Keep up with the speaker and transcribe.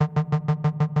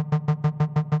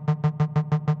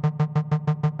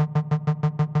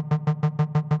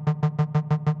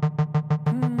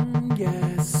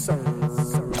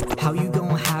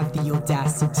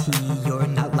Audacity. You're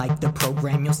not like the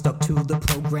program, you're stuck to the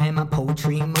program. I'm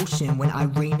poetry in motion, when I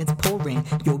rain it's pouring.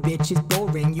 Your bitch is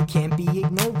boring, you can't be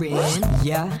ignoring.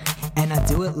 Yeah, and I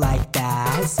do it like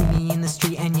that. See me in the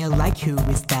street and you're like, who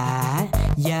is that?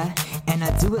 Yeah, and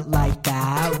I do it like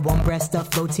that. One breast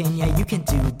up floating, yeah, you can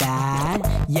do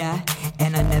that. Yeah,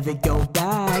 and I never go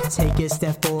back. Take a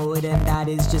step forward and that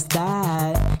is just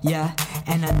that. Yeah,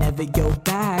 and I never go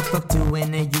back. Fuck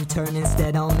doing a U-turn,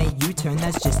 instead I'll make U-turn.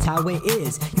 That's just how it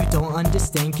is. You don't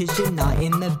understand cause you're not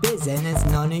in the biz, and it's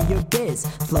none of your biz.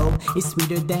 Flow is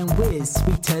sweeter than whiz,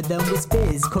 sweeter than whiz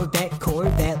fizz.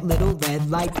 Corvette, little red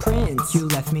like Prince. You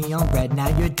left me on red, now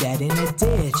you're dead in a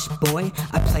ditch. Boy,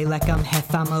 I play like I'm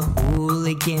Hef, I'm a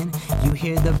hooligan. You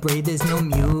hear the braid, there's no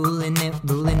mule in it,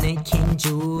 ruling it, King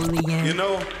Julian. You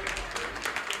know,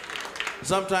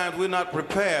 sometimes we're not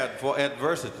prepared for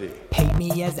adversity. Paint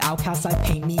me as outcast, I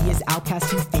paint me as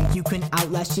outcast. You think you can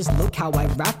outlast, just look how I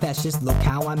rap fast. Just look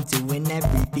how I'm doing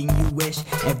everything you wish,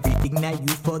 everything that you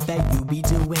thought that you be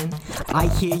doing. I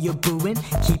hear you booing,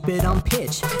 keep it on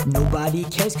pitch. Nobody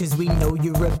cares cause we know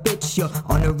you're a bitch. You're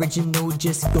unoriginal,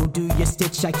 just go do your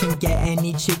stitch. I can get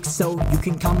any chick so you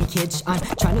can call me Kitsch. I'm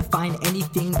trying to find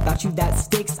anything about you that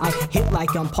sticks. I hit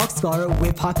like I'm Poxcar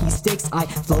with hockey sticks. I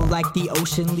flow like the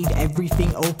ocean, leave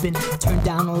everything open. Turn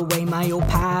down away my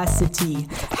opacity.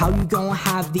 How you gonna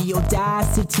have the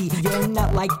audacity? You're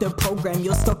not like the program,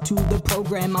 you're stuck to the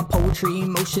program. I'm poetry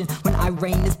in motion, when I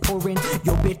rain is pouring.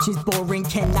 Your bitch is boring,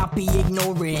 cannot be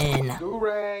ignoring. Do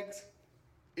rags,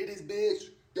 it is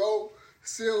bitch. Yo,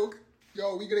 Silk,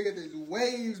 yo, we gonna get these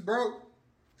waves, bro.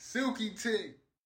 Silky ting.